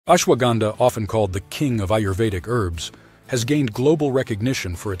Ashwagandha, often called the king of Ayurvedic herbs, has gained global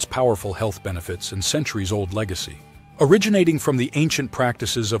recognition for its powerful health benefits and centuries-old legacy. Originating from the ancient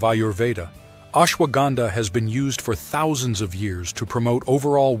practices of Ayurveda, ashwagandha has been used for thousands of years to promote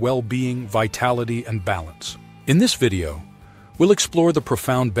overall well-being, vitality, and balance. In this video, we'll explore the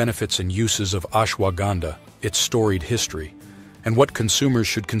profound benefits and uses of ashwagandha, its storied history, and what consumers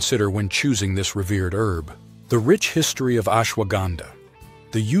should consider when choosing this revered herb. The rich history of ashwagandha.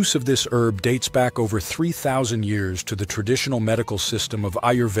 The use of this herb dates back over 3,000 years to the traditional medical system of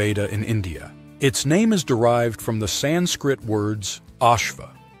Ayurveda in India. Its name is derived from the Sanskrit words ashva,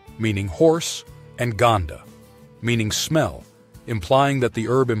 meaning horse, and gandha, meaning smell, implying that the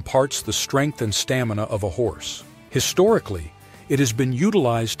herb imparts the strength and stamina of a horse. Historically, it has been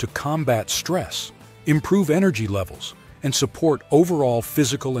utilized to combat stress, improve energy levels, and support overall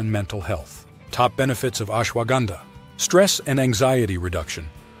physical and mental health. Top benefits of ashwagandha. Stress and anxiety reduction.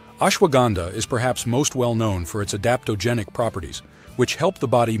 Ashwagandha is perhaps most well known for its adaptogenic properties, which help the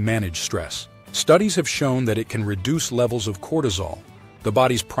body manage stress. Studies have shown that it can reduce levels of cortisol, the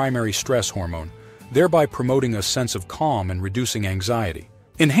body's primary stress hormone, thereby promoting a sense of calm and reducing anxiety.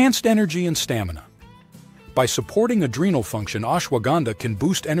 Enhanced energy and stamina. By supporting adrenal function, ashwagandha can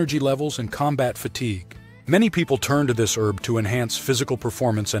boost energy levels and combat fatigue. Many people turn to this herb to enhance physical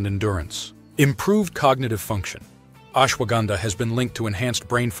performance and endurance. Improved cognitive function. Ashwagandha has been linked to enhanced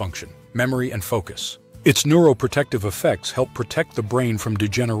brain function, memory, and focus. Its neuroprotective effects help protect the brain from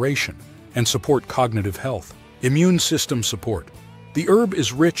degeneration and support cognitive health. Immune system support. The herb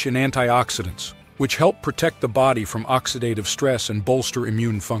is rich in antioxidants, which help protect the body from oxidative stress and bolster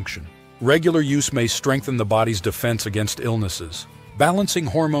immune function. Regular use may strengthen the body's defense against illnesses, balancing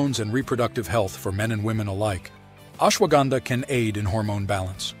hormones and reproductive health for men and women alike. Ashwagandha can aid in hormone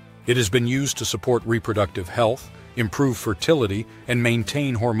balance. It has been used to support reproductive health, improve fertility, and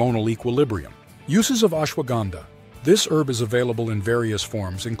maintain hormonal equilibrium. Uses of ashwagandha. This herb is available in various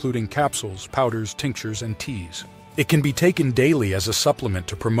forms, including capsules, powders, tinctures, and teas. It can be taken daily as a supplement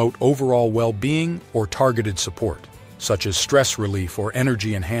to promote overall well-being or targeted support, such as stress relief or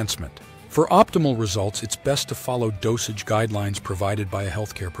energy enhancement. For optimal results, it's best to follow dosage guidelines provided by a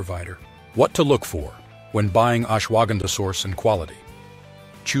healthcare provider. What to look for when buying ashwagandha source and quality.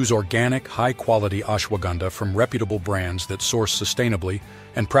 Choose organic, high-quality ashwagandha from reputable brands that source sustainably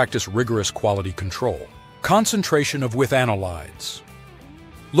and practice rigorous quality control. Concentration of withanolides.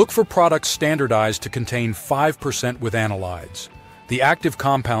 Look for products standardized to contain 5% withanolides, the active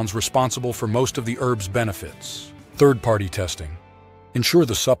compounds responsible for most of the herb's benefits. Third-party testing. Ensure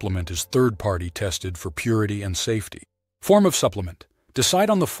the supplement is third-party tested for purity and safety. Form of supplement. Decide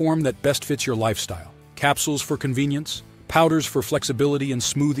on the form that best fits your lifestyle. Capsules for convenience, powders for flexibility in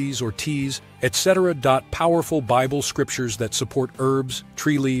smoothies or teas, etc. Powerful Bible scriptures that support herbs,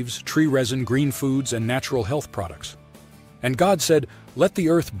 tree leaves, tree resin, green foods, and natural health products. And God said, "Let the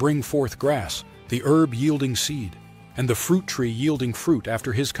earth bring forth grass, the herb yielding seed, and the fruit tree yielding fruit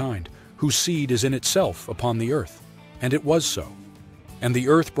after his kind, whose seed is in itself upon the earth." And it was so. And the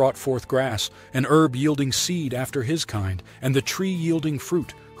earth brought forth grass, an herb yielding seed after his kind, and the tree yielding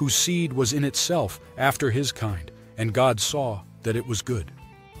fruit, whose seed was in itself after his kind. And God saw that it was good.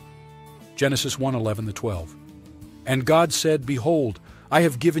 Genesis 1:11-12. And God said, "Behold, I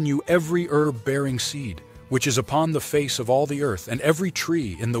have given you every herb bearing seed, which is upon the face of all the earth, and every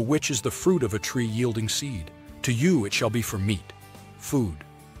tree in the which is the fruit of a tree yielding seed. To you it shall be for meat, food."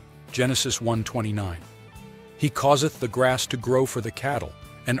 Genesis 1:29. He causeth the grass to grow for the cattle,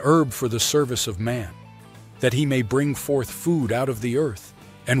 an herb for the service of man, that he may bring forth food out of the earth,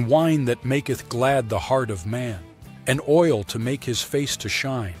 and wine that maketh glad the heart of man, and oil to make his face to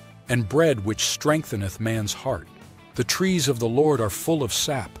shine, and bread which strengtheneth man's heart. The trees of the Lord are full of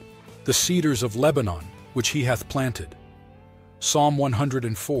sap, the cedars of Lebanon, which he hath planted. Psalm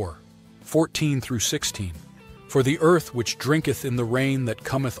 104, 14-16. For the earth which drinketh in the rain that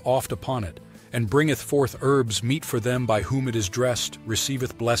cometh oft upon it, and bringeth forth herbs meet for them by whom it is dressed,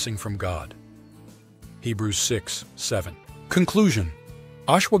 receiveth blessing from God. Hebrews 6:7. Conclusion.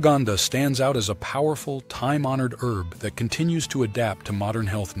 Ashwagandha stands out as a powerful, time-honored herb that continues to adapt to modern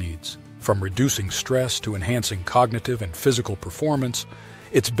health needs. From reducing stress to enhancing cognitive and physical performance,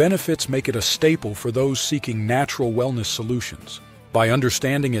 its benefits make it a staple for those seeking natural wellness solutions. By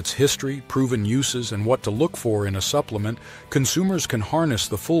understanding its history, proven uses, and what to look for in a supplement, consumers can harness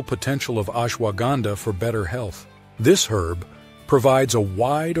the full potential of ashwagandha for better health. This herb provides a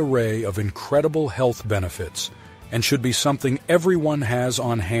wide array of incredible health benefits and should be something everyone has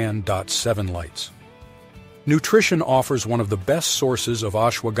on hand. 7 lights. Nutrition offers one of the best sources of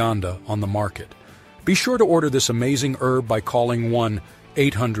ashwagandha on the market. Be sure to order this amazing herb by calling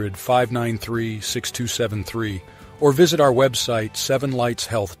 800-593-6273, or visit our website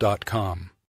 7lightshealth.com.